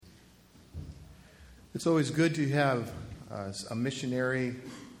It's always good to have a missionary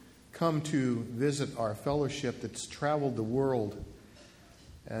come to visit our fellowship that's traveled the world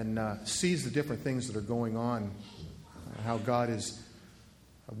and sees the different things that are going on, how God is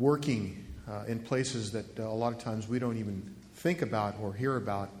working in places that a lot of times we don't even think about or hear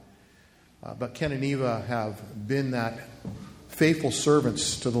about. But Ken and Eva have been that faithful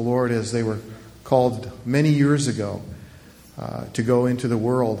servants to the Lord as they were called many years ago to go into the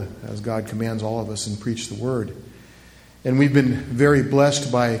world as God commands all of us and preach the Word. And we've been very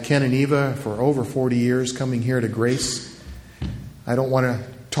blessed by Ken and Eva for over 40 years coming here to Grace. I don't want to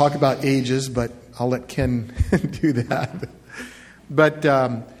talk about ages, but I'll let Ken do that. But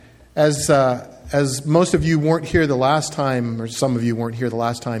as most of you weren't here the last time, or some of you weren't here the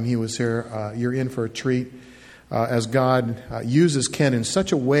last time he was here, you're in for a treat as God uses Ken in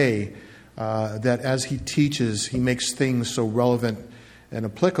such a way that as he teaches, he makes things so relevant and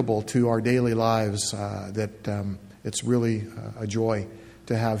applicable to our daily lives that it's really a joy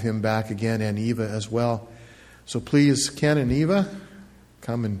to have him back again, and Eva as well. So please, Ken and Eva,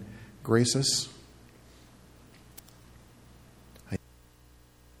 come and grace us.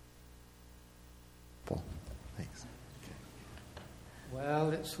 Thanks.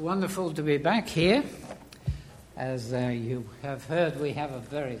 Well, it's wonderful to be back here. As you have heard, we have a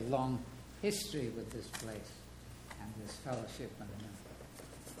very long history with this place and this fellowship. And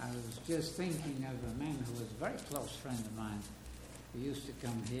I was just thinking of a man who was a very close friend of mine who used to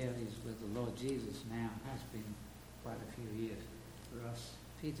come here. He's with the Lord Jesus now, has been quite a few years. Russ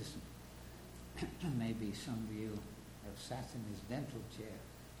Peterson. Maybe some of you have sat in his dental chair.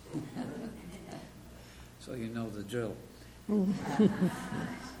 So you know the drill.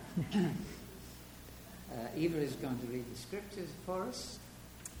 Eva is going to read the scriptures for us.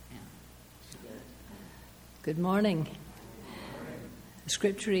 Good morning. The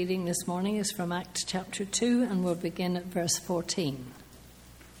scripture reading this morning is from Acts chapter 2, and we'll begin at verse 14.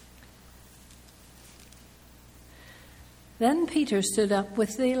 Then Peter stood up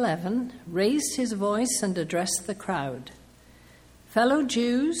with the 11, raised his voice and addressed the crowd. Fellow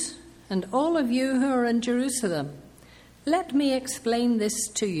Jews, and all of you who are in Jerusalem, let me explain this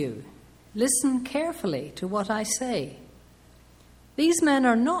to you. Listen carefully to what I say. These men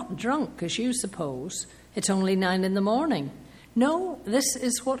are not drunk, as you suppose. It's only 9 a.m. No, this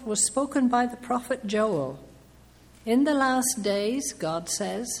is what was spoken by the prophet Joel. In the last days, God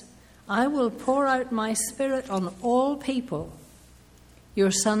says, I will pour out my spirit on all people.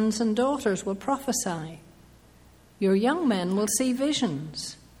 Your sons and daughters will prophesy. Your young men will see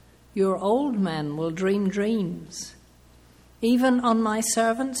visions. Your old men will dream dreams. Even on my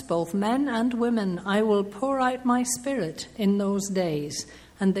servants, both men and women, I will pour out my spirit in those days,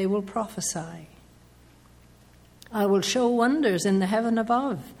 and they will prophesy. I will show wonders in the heaven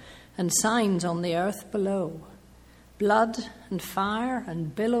above and signs on the earth below, blood and fire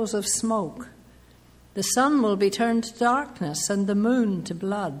and billows of smoke. The sun will be turned to darkness and the moon to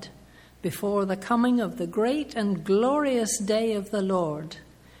blood before the coming of the great and glorious day of the Lord.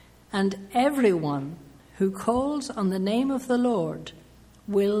 And everyone who calls on the name of the Lord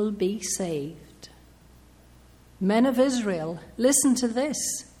will be saved. Men of Israel, listen to this.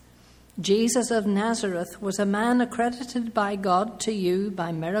 Jesus of Nazareth was a man accredited by God to you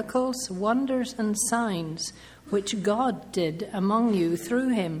by miracles, wonders, and signs, which God did among you through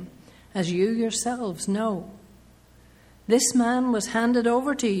him, as you yourselves know. This man was handed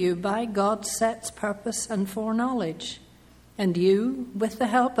over to you by God's set purpose and foreknowledge, and you, with the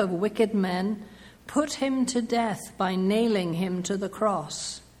help of wicked men, put him to death by nailing him to the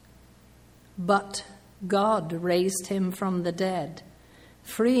cross. But God raised him from the dead,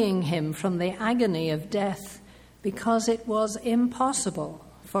 freeing him from the agony of death, because it was impossible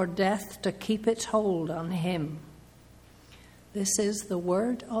for death to keep its hold on him. This is the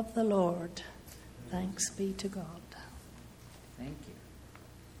word of the Lord. Thanks be to God. Thank you.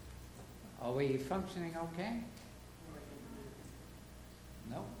 Are we functioning okay?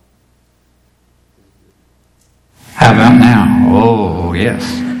 No? How about now? Oh, yes.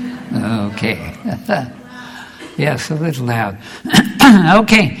 Okay. Yes, a little loud.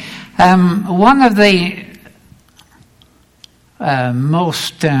 Okay. One of the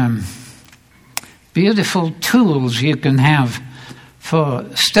most beautiful tools you can have for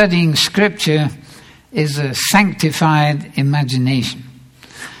studying Scripture is a sanctified imagination.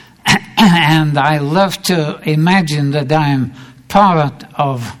 And I love to imagine that I'm part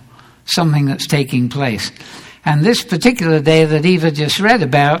of something that's taking place. And this particular day that Eva just read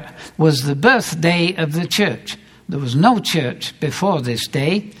about was the birthday of the church. There was no church before this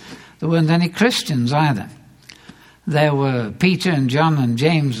day. There weren't any Christians either. there were Peter and John and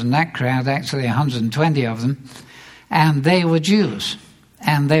James and that crowd, actually 120 of them, and they were Jews.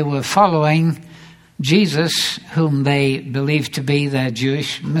 And they were following Jesus, whom they believed to be their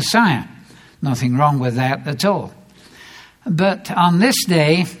Jewish Messiah. Nothing wrong with that at all. But on this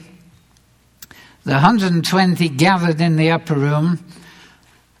day, the 120 gathered in the upper room.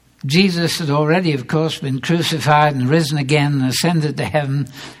 Jesus had already, of course, been crucified and risen again and ascended to heaven,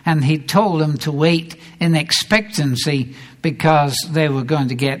 and he told them to wait in expectancy because they were going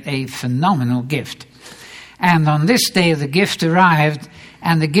to get a phenomenal gift. And on this day, the gift arrived,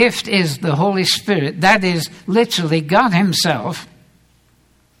 and the gift is the Holy Spirit. That is literally God himself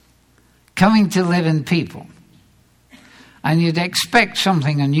coming to live in people. And you'd expect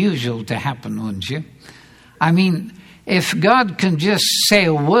something unusual to happen, wouldn't you? I mean, if God can just say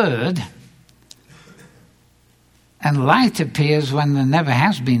a word and light appears when there never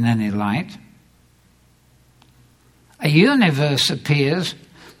has been any light, a universe appears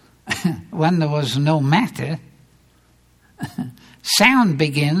when there was no matter, sound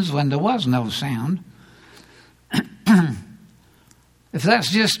begins when there was no sound. If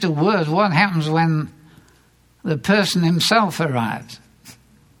that's just a word, what happens when the person himself arrives?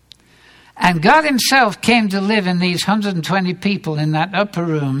 And God himself came to live in these 120 people in that upper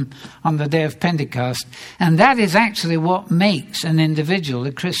room on the day of Pentecost. And that is actually what makes an individual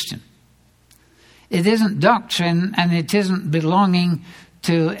a Christian. It isn't doctrine, and it isn't belonging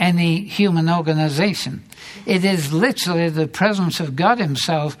to any human organization. It is literally the presence of God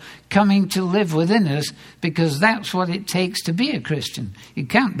himself coming to live within us, because that's what it takes to be a Christian. You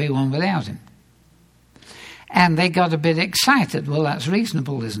can't be one without him. And they got a bit excited. Well, that's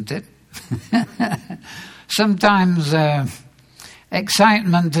reasonable, isn't it? Sometimes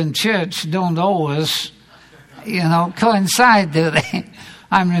excitement and church don't always, coincide, do they?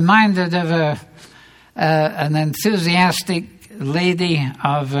 I'm reminded of an enthusiastic lady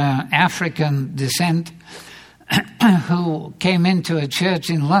of African descent who came into a church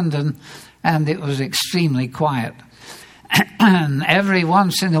in London, and it was extremely quiet. And every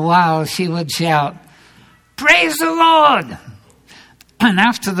once in a while she would shout, "Praise the Lord!" And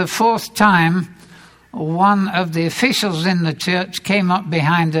after the fourth time, one of the officials in the church came up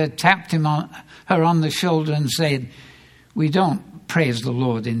behind her, tapped her on the shoulder and said, "We don't praise the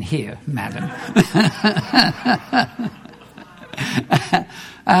Lord in here, madam."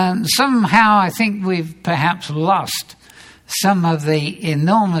 And somehow I think we've perhaps lost some of the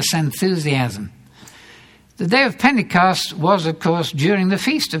enormous enthusiasm. The day of Pentecost was, of course, during the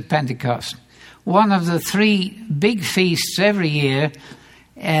Feast of Pentecost, one of the three big feasts every year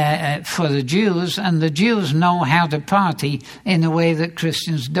for the Jews, and the Jews know how to party in a way that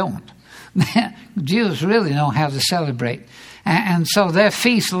Christians don't. Jews really know how to celebrate. And so their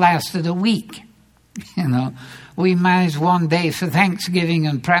feast lasted a week. We manage one day for Thanksgiving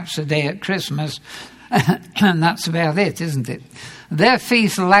and perhaps a day at Christmas, and that's about it, isn't it? Their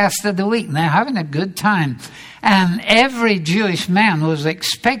feast lasted a week, and they're having a good time. And every Jewish man was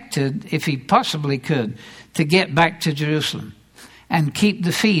expected, if he possibly could, to get back to Jerusalem and keep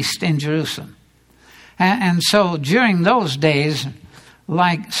the feast in Jerusalem. And so during those days,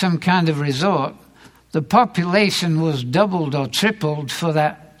 like some kind of resort, the population was doubled or tripled for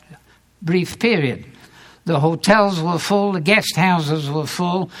that brief period. The hotels were full, the guest houses were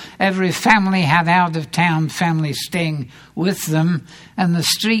full, every family had out-of-town family staying with them, and the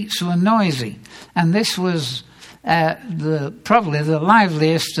streets were noisy. And this was probably the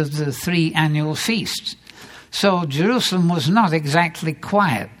liveliest of the three annual feasts. So Jerusalem was not exactly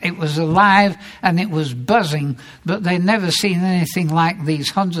quiet. It was alive and it was buzzing, but they'd never seen anything like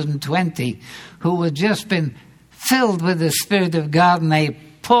these 120 who had just been filled with the Spirit of God, and they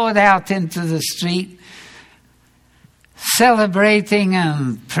poured out into the street, celebrating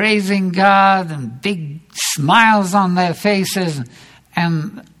and praising God, and big smiles on their faces.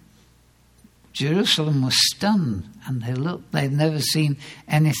 And Jerusalem was stunned, and they'd never seen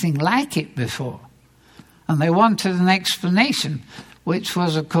anything like it before. And they wanted an explanation, which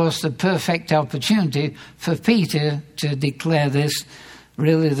was, of course, the perfect opportunity for Peter to declare this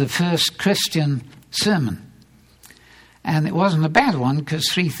really the first Christian sermon. And it wasn't a bad one, because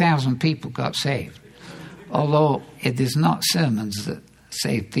 3,000 people got saved. Although it is not sermons that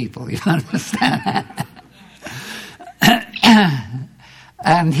save people, you understand?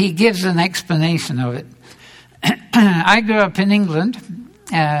 And he gives an explanation of it. I grew up in England,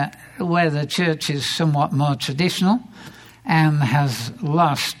 where the church is somewhat more traditional and has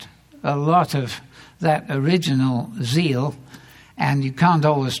lost a lot of that original zeal, and you can't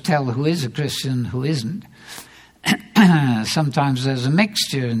always tell who is a Christian and who isn't. Sometimes there's a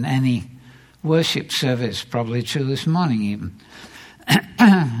mixture in any worship service, probably true this morning even.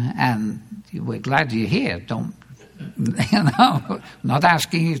 And we're glad you're here. Don't, not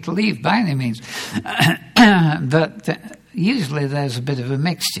asking you to leave by any means. But usually there's a bit of a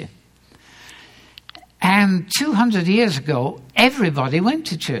mixture. And 200 years ago, everybody went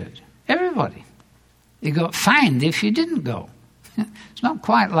to church. Everybody. You got fined if you didn't go. It's not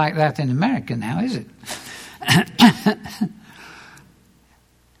quite like that in America now, is it?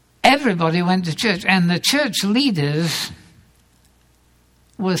 Everybody went to church, and the church leaders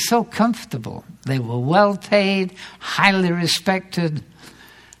were so comfortable. They were well paid, highly respected.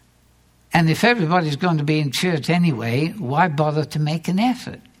 And if everybody's going to be in church anyway, why bother to make an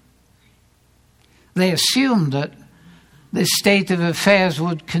effort? They assumed that this state of affairs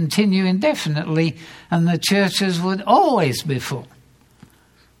would continue indefinitely and the churches would always be full.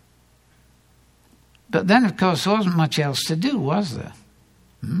 But then, of course, there wasn't much else to do, was there?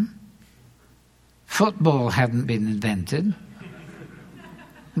 Football hadn't been invented.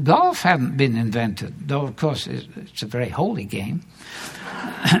 Golf hadn't been invented, though, of course, it's a very holy game.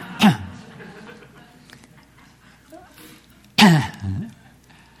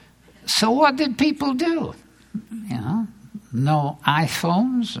 So what did people do? No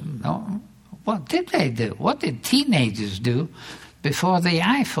iPhones. No. What did they do? What did teenagers do before the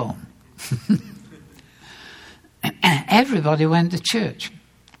iPhone? Everybody went to church.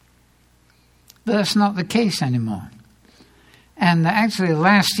 But that's not the case anymore. And actually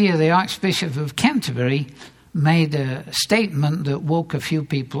last year the Archbishop of Canterbury made a statement that woke a few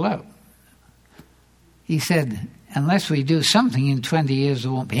people up. He said, unless we do something in 20 years,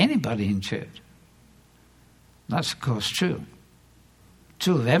 there won't be anybody in church. That's, of course, true.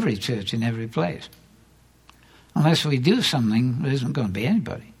 True of every church in every place. Unless we do something, there isn't going to be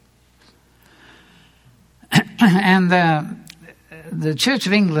anybody. And the Church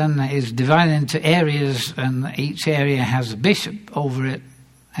of England is divided into areas, and each area has a bishop over it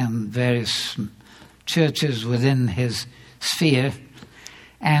and various churches within his sphere.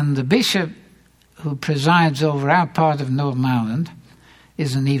 And the bishop who presides over our part of Northern Ireland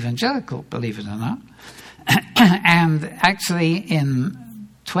is an evangelical, believe it or not. And actually in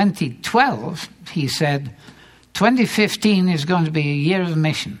 2012, he said, 2015 is going to be a year of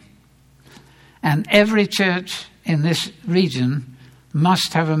mission. And every church in this region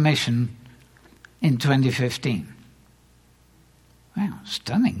must have a mission in 2015. Wow,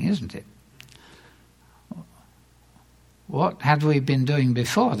 stunning, isn't it? What had we been doing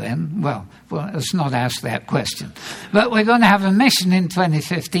before then? Well, let's not ask that question. But we're going to have a mission in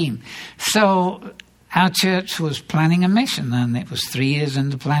 2015. So our church was planning a mission, and it was 3 years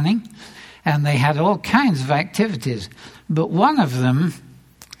into planning, and they had all kinds of activities. But one of them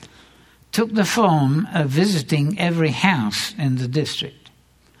took the form of visiting every house in the district.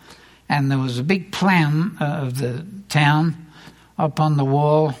 And there was a big plan of the town up on the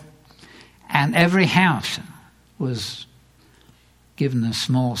wall, and every house was given a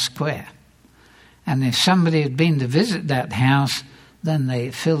small square. And if somebody had been to visit that house, then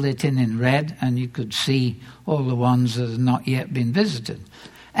they filled it in red, and you could see all the ones that had not yet been visited.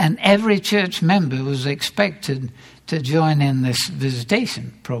 And every church member was expected to join in this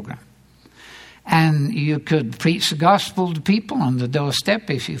visitation program. And you could preach the gospel to people on the doorstep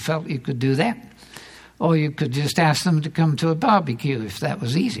if you felt you could do that. Or you could just ask them to come to a barbecue if that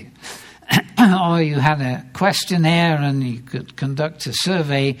was easy. Or you had a questionnaire and you could conduct a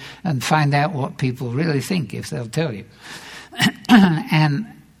survey and find out what people really think if they'll tell you. And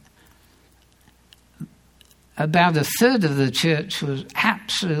about a third of the church was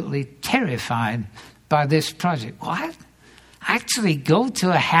absolutely terrified by this project. What? Actually go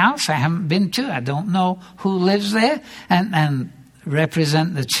to a house I haven't been to, I don't know who lives there, and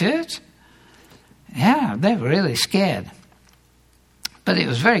represent the church? Yeah, they were really scared. But it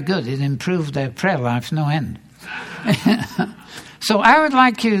was very good. It improved their prayer life no end. So I would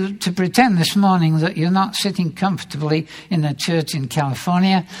like you to pretend this morning that you're not sitting comfortably in a church in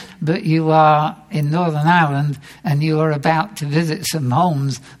California, but you are in Northern Ireland and you are about to visit some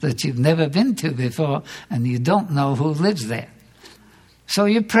homes that you've never been to before and you don't know who lives there. So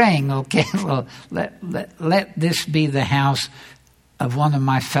you're praying, okay, well, let this be the house of one of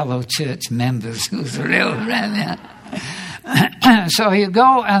my fellow church members who's a real friend. So you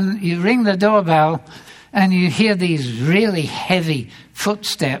go and you ring the doorbell, and you hear these really heavy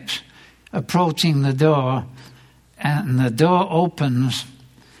footsteps approaching the door, and the door opens,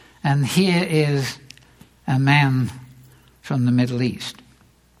 and here is a man from the Middle East,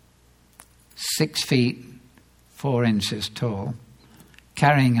 6 feet 4 inches tall,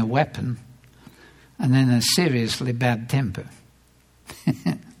 carrying a weapon, and in a seriously bad temper.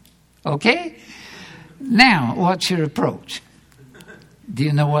 Okay? Now, what's your approach? Do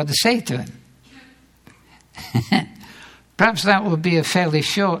you know what to say to him? Perhaps that would be a fairly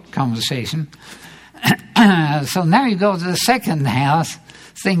short conversation. So now you go to the second house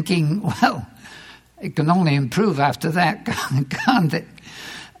thinking, well, it can only improve after that, can't it?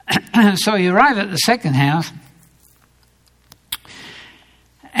 So you arrive at the second house,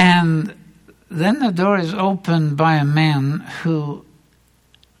 and then the door is opened by a man who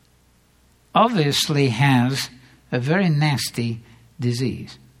obviously has a very nasty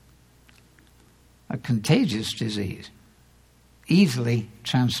disease, a contagious disease, easily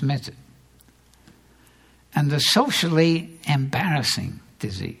transmitted, and a socially embarrassing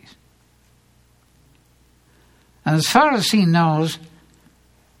disease. And as far as he knows,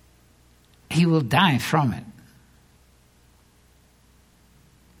 he will die from it.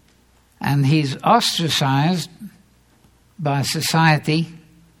 And he's ostracized by society,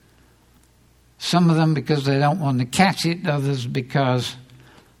 some of them because they don't want to catch it, others because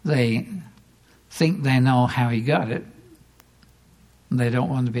they think they know how he got it, and they don't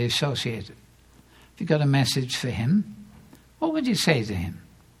want to be associated. If you got a message for him, what would you say to him?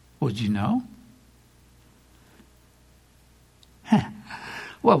 Would you know?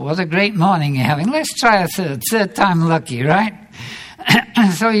 Well, what a great morning you're having. Let's try a third time lucky, right?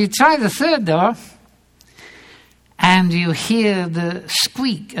 So you try the third door, and you hear the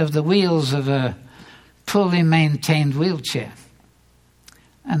squeak of the wheels of a poorly maintained wheelchair.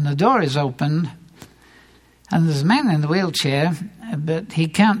 And the door is opened, and there's a man in the wheelchair, but he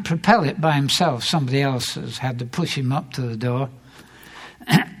can't propel it by himself. Somebody else has had to push him up to the door.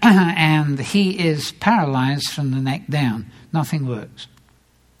 And he is paralyzed from the neck down. Nothing works.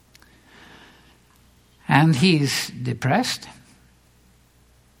 And he's depressed.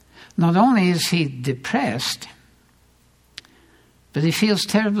 Not only is he depressed, but he feels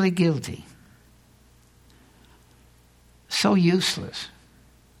terribly guilty. So useless.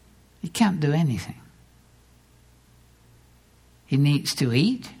 He can't do anything. He needs to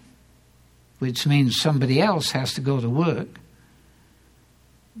eat, which means somebody else has to go to work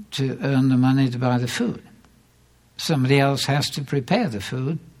to earn the money to buy the food. Somebody else has to prepare the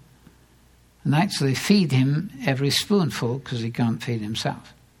food and actually feed him every spoonful because he can't feed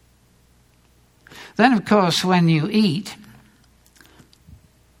himself. Then, of course, when you eat,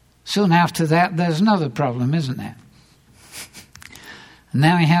 soon after that, there's another problem, isn't there?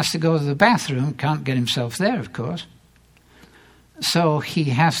 Now he has to go to the bathroom, can't get himself there, of course. So he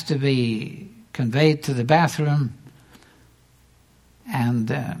has to be conveyed to the bathroom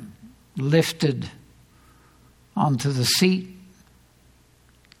and lifted onto the seat,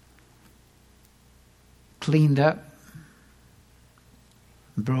 cleaned up,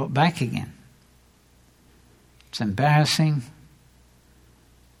 and brought back again. It's embarrassing.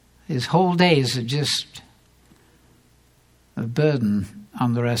 His whole days are just a burden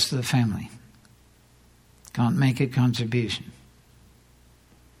on the rest of the family. Can't make a contribution.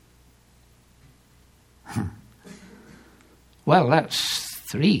 Well, that's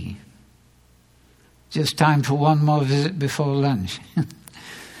 3. Just time for one more visit before lunch.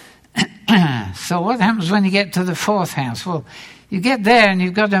 So what happens when you get to the 4th house? Well, you get there and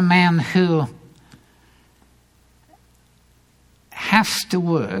you've got a man who has to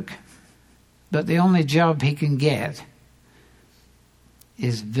work, but the only job he can get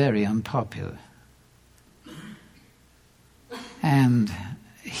is very unpopular. And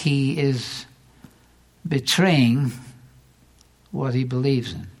he is betraying what he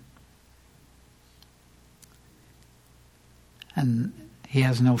believes in. And he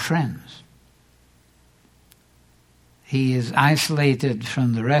has no friends. He is isolated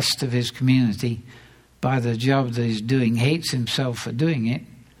from the rest of his community by the job that he's doing, hates himself for doing it,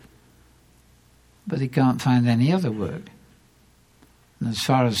 but he can't find any other work. And as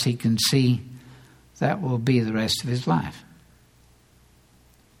far as he can see, that will be the rest of his life.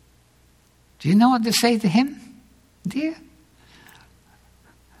 Do you know what to say to him, dear?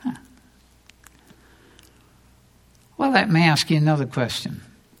 Huh. Well, let me ask you another question.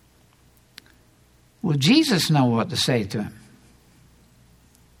 Would Jesus know what to say to him?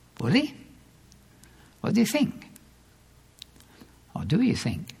 Would he? What do you think? Or do you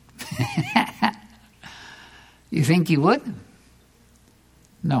think? You think he would?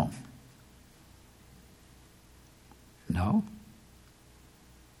 No. No.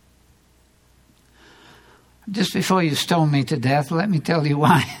 Just before you stone me to death, let me tell you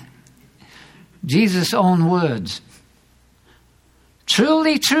why. Jesus' own words.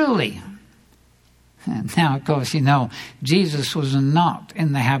 Truly, truly. Now, of course, you know, Jesus was not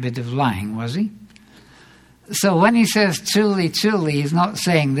in the habit of lying, was he? So when he says truly, truly, he's not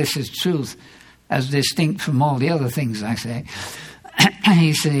saying this is truth as distinct from all the other things I say.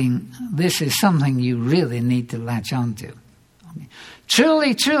 He's saying this is something you really need to latch on to.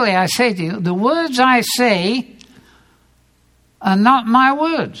 Truly, truly, I say to you, the words I say are not my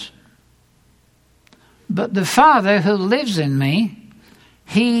words, but the Father who lives in me,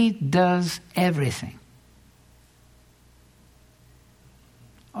 he does everything.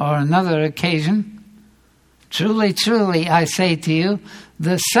 Or another occasion, truly, truly, I say to you,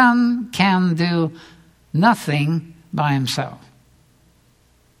 the Son can do nothing by himself.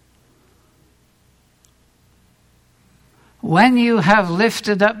 When you have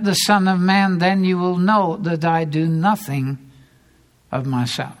lifted up the Son of Man, then you will know that I do nothing of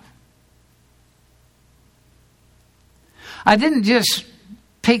myself. I didn't just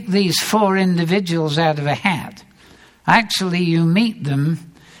pick these 4 individuals out of a hat. Actually, you meet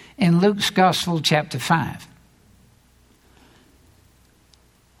them in Luke's Gospel, chapter 5.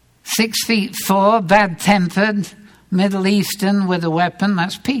 6'4", bad-tempered, Middle Eastern with a weapon,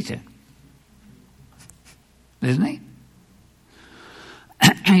 that's Peter. Isn't he?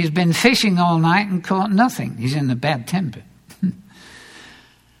 He's been fishing all night and caught nothing. He's in a bad temper.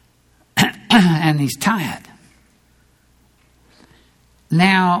 And he's tired.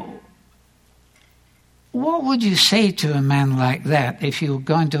 Now, what would you say to a man like that if you were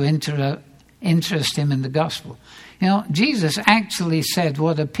going to interest him in the gospel? You know, Jesus actually said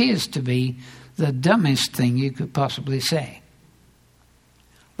what appears to be the dumbest thing you could possibly say.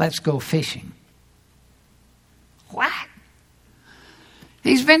 Let's go fishing. What?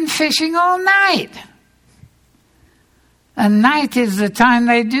 He's been fishing all night. And night is the time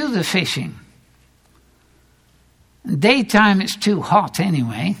they do the fishing. Daytime it's too hot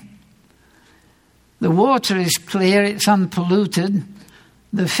anyway. The water is clear, it's unpolluted.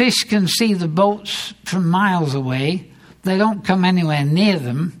 The fish can see the boats from miles away. They don't come anywhere near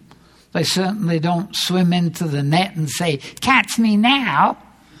them. They certainly don't swim into the net and say, "Catch me now."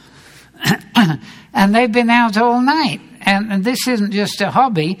 And they've been out all night. And this isn't just a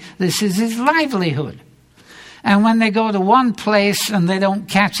hobby, this is his livelihood. And when they go to one place and they don't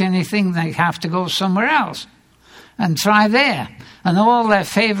catch anything, they have to go somewhere else and try there. And all their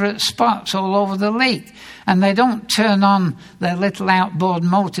favourite spots all over the lake. And they don't turn on their little outboard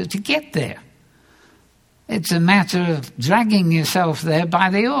motor to get there. It's a matter of dragging yourself there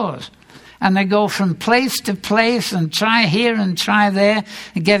by the oars. And they go from place to place and try here and try there,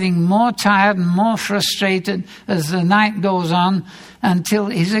 getting more tired and more frustrated as the night goes on until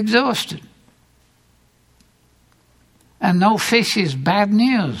he's exhausted. And no fish is bad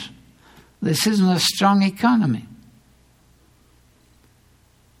news. This isn't a strong economy.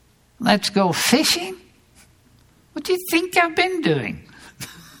 Let's go fishing? What do you think I've been doing?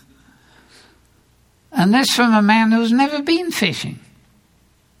 And this from a man who's never been fishing.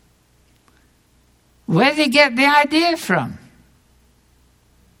 Where did he get the idea from?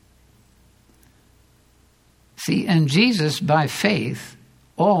 See, and Jesus, by faith,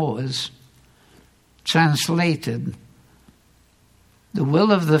 always translated the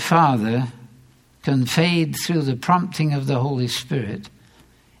will of the Father conveyed through the prompting of the Holy Spirit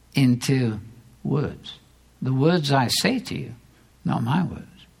into words. The words I say to you, not my words.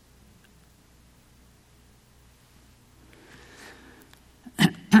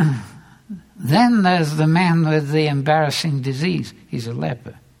 Then there's the man with the embarrassing disease. He's a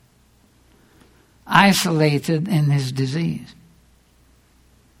leper. Isolated in his disease.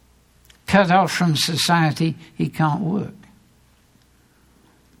 Cut off from society, he can't work.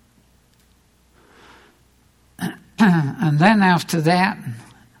 And then after that,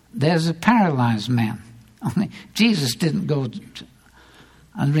 there's a paralyzed man. Only Jesus didn't go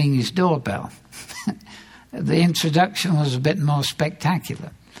and ring his doorbell. The introduction was a bit more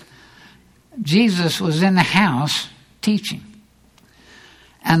spectacular. Jesus was in a house teaching.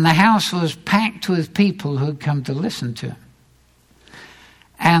 And the house was packed with people who had come to listen to him.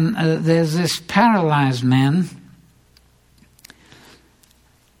 And there's this paralyzed man.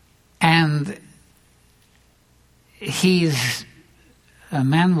 And he's a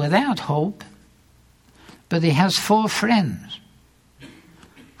man without hope. But he has 4 friends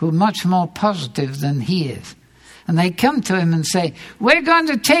who are much more positive than he is. And they come to him and say, "We're going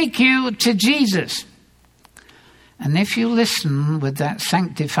to take you to Jesus." And if you listen with that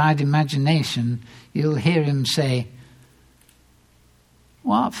sanctified imagination, you'll hear him say,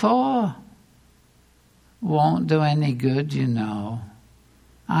 "What for? Won't do any good, you know.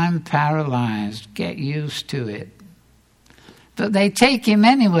 I'm paralyzed. Get used to it." But they take him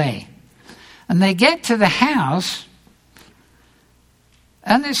anyway. And they get to the house,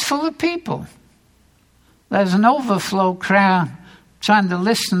 and it's full of people. There's an overflow crowd trying to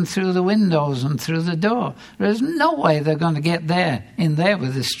listen through the windows and through the door. There's no way they're going to get in there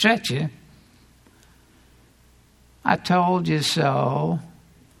with a stretcher. I told you so.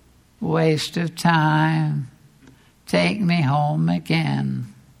 Waste of time. Take me home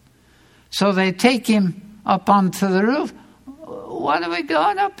again. So they take him up onto the roof. What are we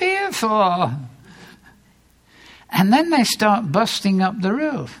going up here for? And then they start busting up the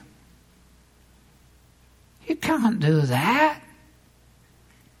roof. You can't do that.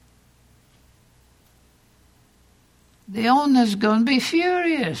 The owner's going to be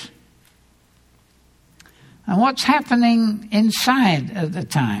furious. And what's happening inside at the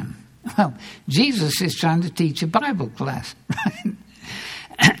time? Well, Jesus is trying to teach a Bible class.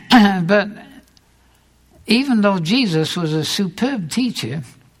 Right? But even though Jesus was a superb teacher,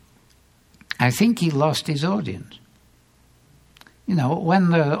 I think he lost his audience. You know,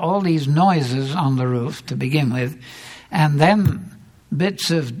 when there are all these noises on the roof to begin with, and then bits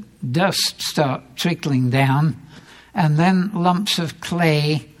of dust start trickling down, and then lumps of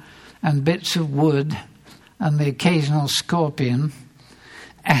clay and bits of wood and the occasional scorpion,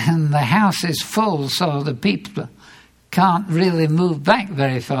 and the house is full so the people can't really move back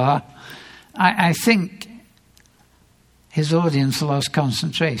very far, I think his audience lost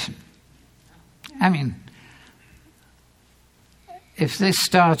concentration. I mean, if this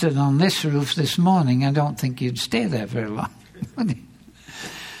started on this roof this morning, I don't think you'd stay there very long, would you?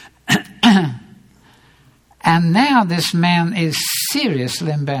 And now this man is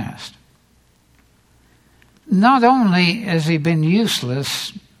seriously embarrassed. Not only has he been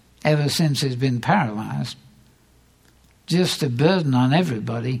useless ever since he's been paralyzed, just a burden on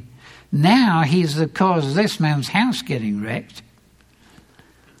everybody, now he's the cause of this man's house getting wrecked.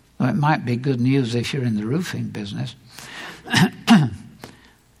 Well, it might be good news if you're in the roofing business.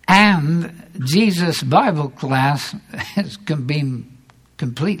 And Jesus' Bible class has been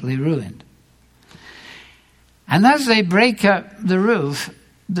completely ruined. And as they break up the roof,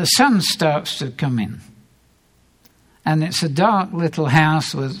 the sun starts to come in. And it's a dark little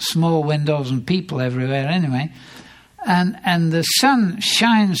house with small windows and people everywhere anyway. And the sun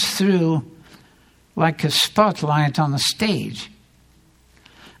shines through like a spotlight on a stage.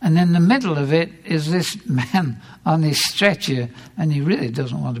 And in the middle of it is this man on his stretcher, and he really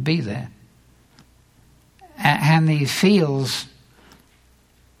doesn't want to be there. And he feels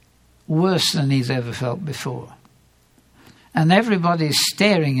worse than he's ever felt before. And everybody's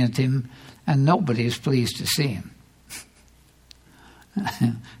staring at him, and nobody's pleased to see him.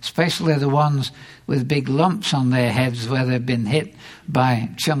 Especially the ones with big lumps on their heads where they've been hit by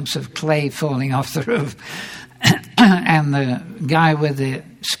chunks of clay falling off the roof. And the guy with the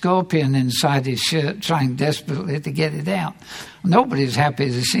scorpion inside his shirt trying desperately to get it out. Nobody's happy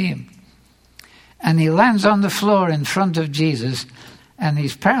to see him. And he lands on the floor in front of Jesus, and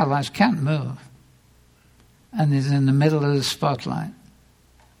he's paralyzed, can't move. And he's in the middle of the spotlight.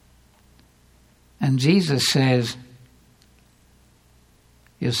 And Jesus says,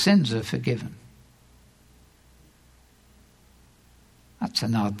 "Your sins are forgiven." That's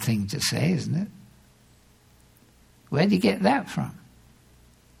an odd thing to say, isn't it? Where do you get that from?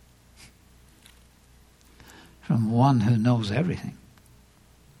 From one who knows everything.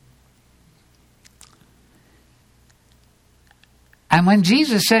 And when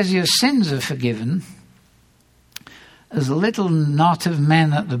Jesus says your sins are forgiven, there's a little knot of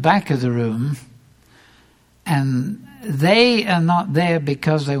men at the back of the room, and they are not there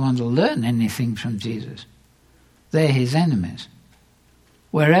because they want to learn anything from Jesus. They're his enemies.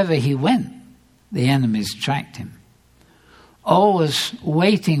 Wherever he went, the enemies tracked him, always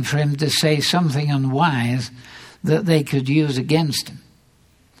waiting for him to say something unwise that they could use against him.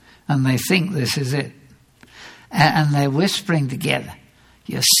 And they think this is it. And they're whispering together,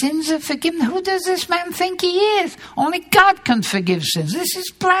 "Your sins are forgiven." Who does this man think he is? Only God can forgive sins. This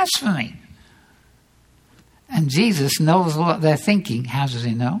is blasphemy. And Jesus knows what they're thinking. How does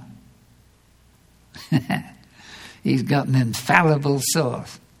he know? He's got an infallible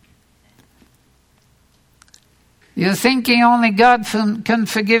source. You're thinking only God can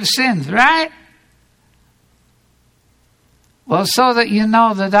forgive sins, right? Well, so that you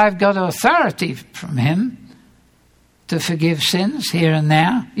know that I've got authority from him to forgive sins here and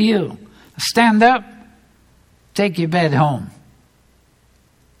now, you stand up, take your bed home.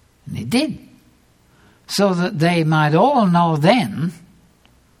 And he did. So that they might all know then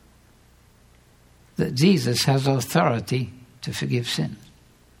that Jesus has authority to forgive sins.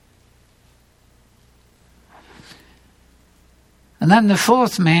 And then the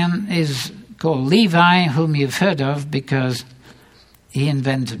fourth man is called Levi, whom you've heard of because he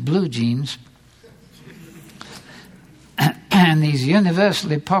invented blue jeans. and he's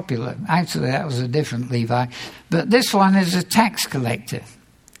universally popular. Actually, that was a different Levi. But this one is a tax collector.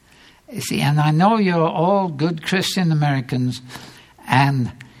 You see, and I know you're all good Christian Americans,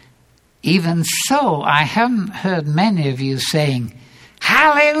 and even so, I haven't heard many of you saying,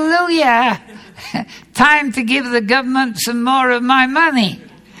 "Hallelujah! Time to give the government some more of my money."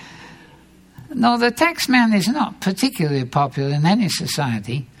 No, the tax man is not particularly popular in any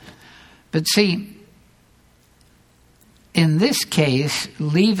society. But see, in this case,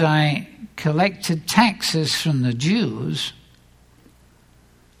 Levi collected taxes from the Jews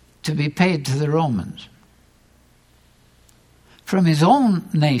to be paid to the Romans. From his own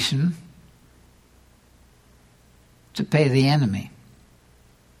nation to pay the enemy.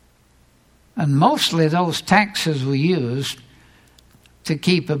 And mostly those taxes were used to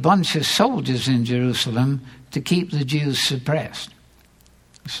keep a bunch of soldiers in Jerusalem to keep the Jews suppressed.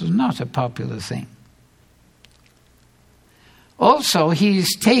 This was not a popular thing. Also,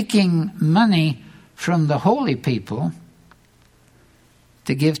 he's taking money from the holy people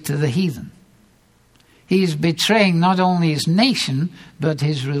to give to the heathen. He's betraying not only his nation, but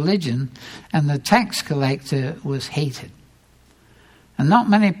his religion, and the tax collector was hated. And not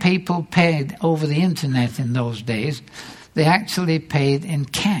many people paid over the internet in those days. They actually paid in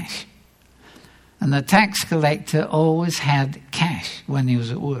cash. And the tax collector always had cash when he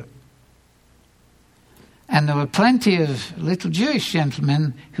was at work. And there were plenty of little Jewish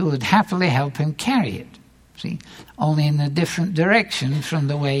gentlemen who would happily help him carry it. See, only in a different direction from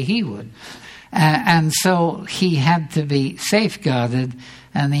the way he would. And so he had to be safeguarded,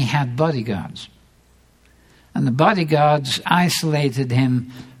 and he had bodyguards. And the bodyguards isolated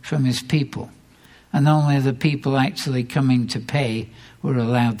him from his people. And only the people actually coming to pay were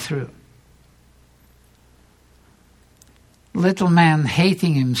allowed through. Little man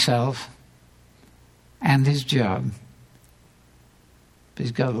hating himself and his job, but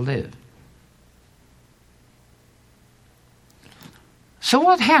he's got to live. So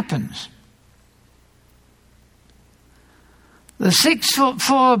what happens? The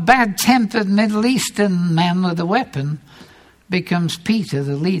 6'4", bad-tempered Middle Eastern man with a weapon becomes Peter,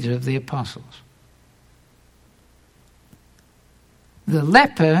 the leader of the apostles. The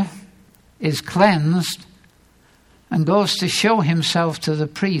leper is cleansed and goes to show himself to the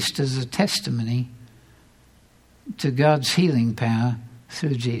priest as a testimony to God's healing power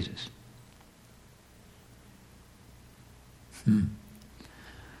through Jesus.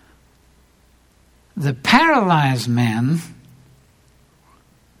 The paralyzed man,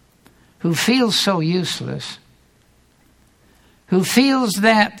 who feels so useless, who feels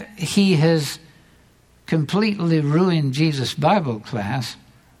that he has completely ruined Jesus' Bible class,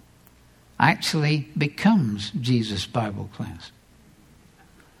 actually becomes Jesus' Bible class.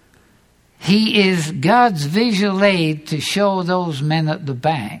 He is God's visual aid to show those men at the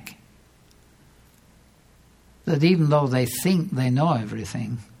back that even though they think they know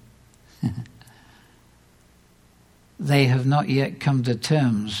everything, they have not yet come to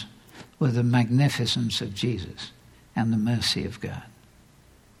terms with the magnificence of Jesus and the mercy of God.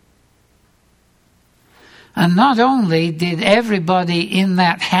 And not only did everybody in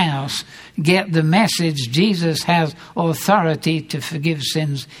that house get the message Jesus has authority to forgive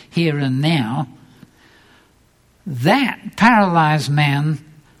sins here and now, that paralyzed man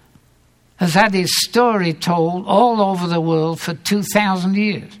has had his story told all over the world for 2,000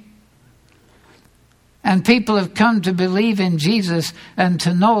 years. And people have come to believe in Jesus and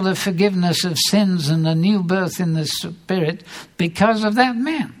to know the forgiveness of sins and the new birth in the Spirit because of that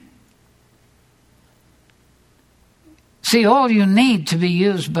man. See, all you need to be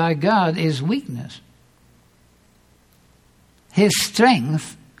used by God is weakness. His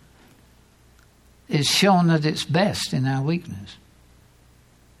strength is shown at its best in our weakness.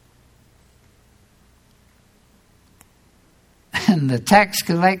 And the tax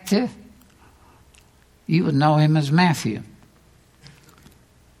collector, you would know him as Matthew.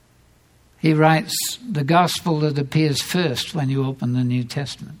 He writes the gospel that appears first when you open the New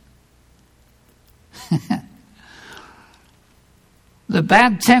Testament. The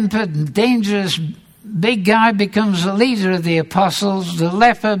bad-tempered and dangerous big guy becomes the leader of the apostles. The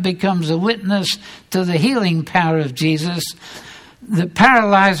leper becomes a witness to the healing power of Jesus. The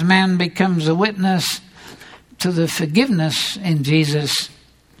paralyzed man becomes a witness to the forgiveness in Jesus.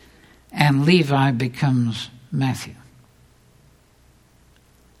 And Levi becomes Matthew.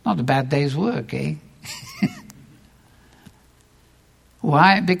 Not a bad day's work, eh?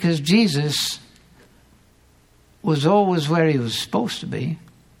 Why? Because Jesus was always where he was supposed to be,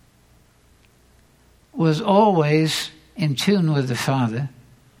 was always in tune with the Father,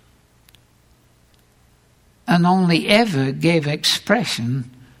 and only ever gave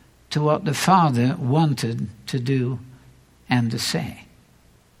expression to what the Father wanted to do and to say.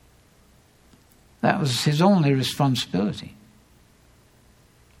 That was his only responsibility.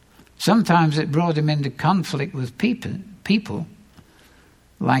 Sometimes it brought him into conflict with people,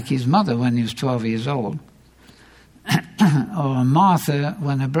 like his mother when he was 12 years old, or Martha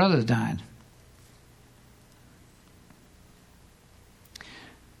when her brother died.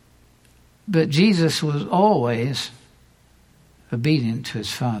 But Jesus was always obedient to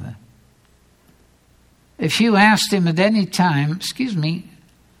his Father. If you asked him at any time, "Excuse me,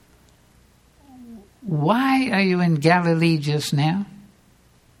 why are you in Galilee just now?"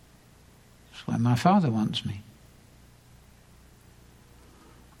 "It's where my Father wants me."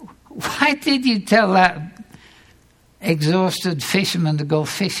 "Why did you tell that exhausted fisherman to go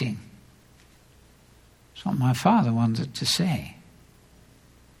fishing?" "It's what my Father wanted to say."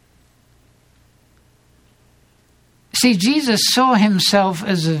 See, Jesus saw himself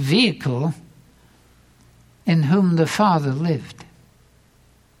as a vehicle in whom the Father lived,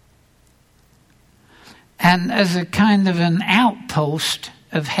 and as a kind of an outpost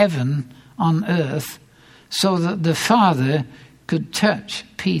of heaven on earth, so that the Father could touch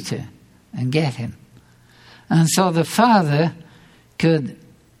Peter and get him. And so the Father could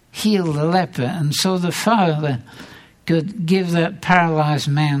heal the leper, and so the Father could give that paralyzed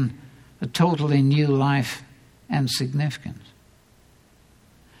man a totally new life and significance.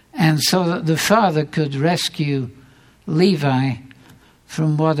 And so that the Father could rescue Levi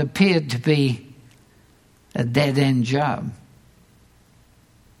from what appeared to be a dead-end job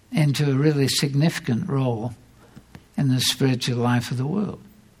into a really significant role in the spiritual life of the world.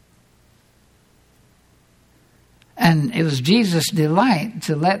 And it was Jesus' delight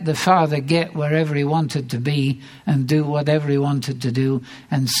to let the Father get wherever he wanted to be and do whatever he wanted to do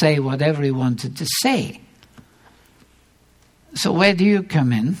and say whatever he wanted to say. So where do you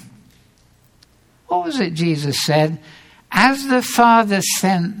come in? What was it Jesus said? "As the Father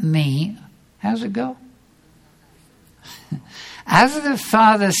sent me," how's it go? "As the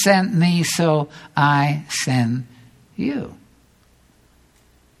Father sent me, so I send you."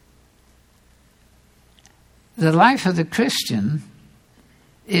 The life of the Christian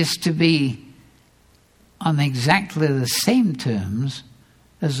is to be on exactly the same terms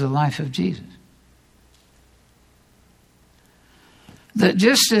as the life of Jesus. That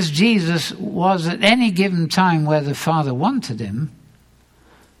just as Jesus was at any given time where the Father wanted him,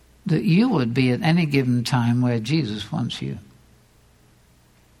 that you would be at any given time where Jesus wants you.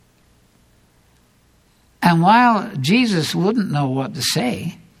 And while Jesus wouldn't know what to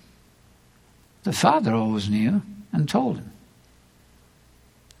say, the Father always knew and told him.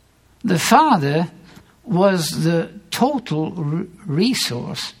 The Father was the total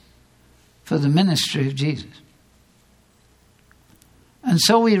resource for the ministry of Jesus. And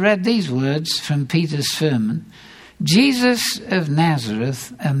so we read these words from Peter's sermon. "Jesus of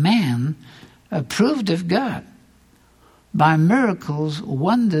Nazareth, a man approved of God by miracles,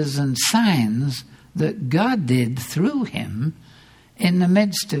 wonders, and signs that God did through him in the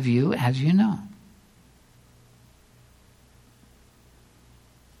midst of you, as you know."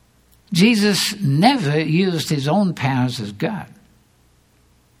 Jesus never used his own powers as God.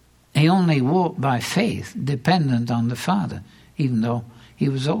 He only walked by faith, dependent on the Father, even though he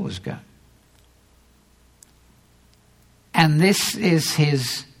was always God. And this is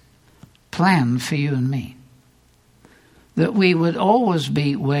his plan for you and me, that we would always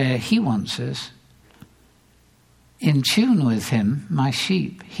be where he wants us, in tune with him. "My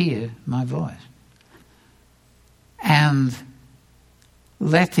sheep hear my voice," and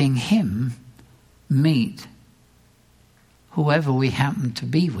letting him meet whoever we happen to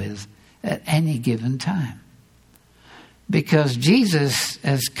be with at any given time. Because Jesus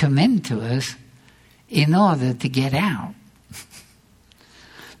has come into us in order to get out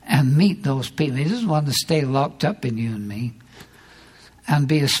and meet those people. He doesn't want to stay locked up in you and me and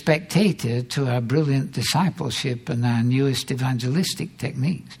be a spectator to our brilliant discipleship and our newest evangelistic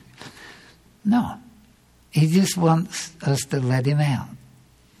techniques. No. He just wants us to let him out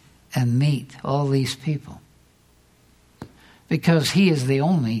and meet all these people. Because he is the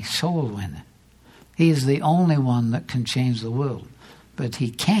only soul winner. He is the only one that can change the world. But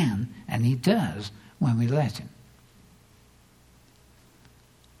he can, and he does, when we let him.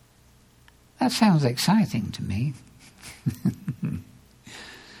 That sounds exciting to me.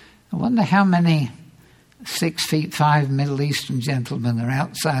 I wonder how many 6'5" Middle Eastern gentlemen are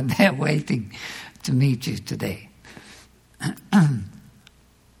outside there waiting to meet you today. Are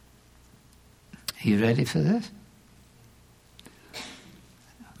you ready for this?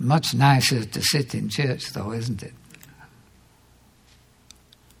 Much nicer to sit in church, though, isn't it?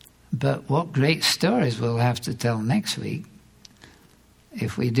 But what great stories we'll have to tell next week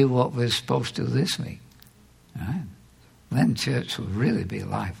if we do what we're supposed to this week. Right? Then church will really be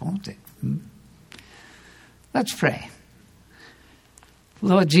alive, won't it? Let's pray.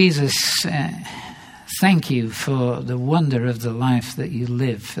 Lord Jesus, thank you for the wonder of the life that you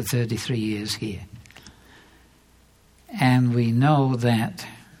lived for 33 years here. And we know that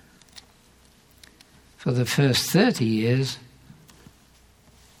for the first 30 years,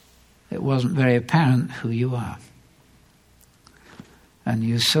 it wasn't very apparent who you are. And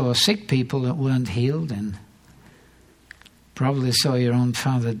you saw sick people that weren't healed, and probably saw your own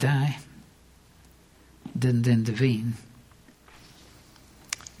father die, didn't intervene.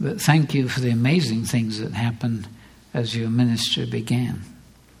 But thank you for the amazing things that happened as your ministry began.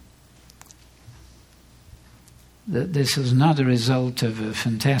 That this was not a result of a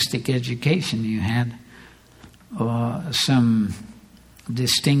fantastic education you had or some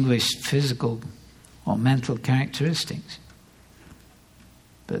distinguished physical or mental characteristics,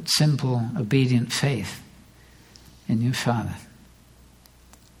 but simple, obedient faith in your Father.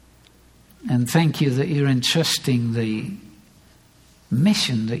 And thank you that you're entrusting the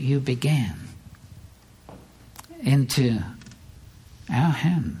mission that you began into our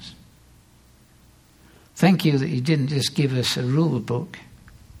hands. Thank you that you didn't just give us a rule book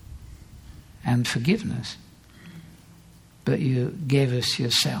and forgiveness, but you gave us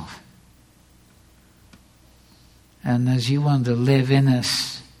yourself. And as you want to live in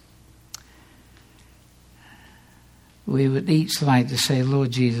us, we would each like to say,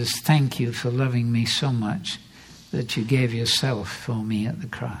 Lord Jesus, thank you for loving me so much that you gave yourself for me at the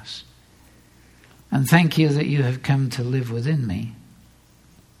cross. And thank you that you have come to live within me.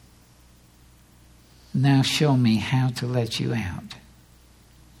 Now show me how to let you out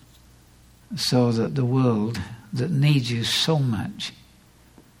so that the world that needs you so much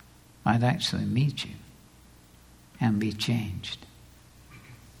might actually meet you and be changed.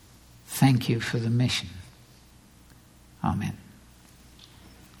 Thank you for the mission. Amen.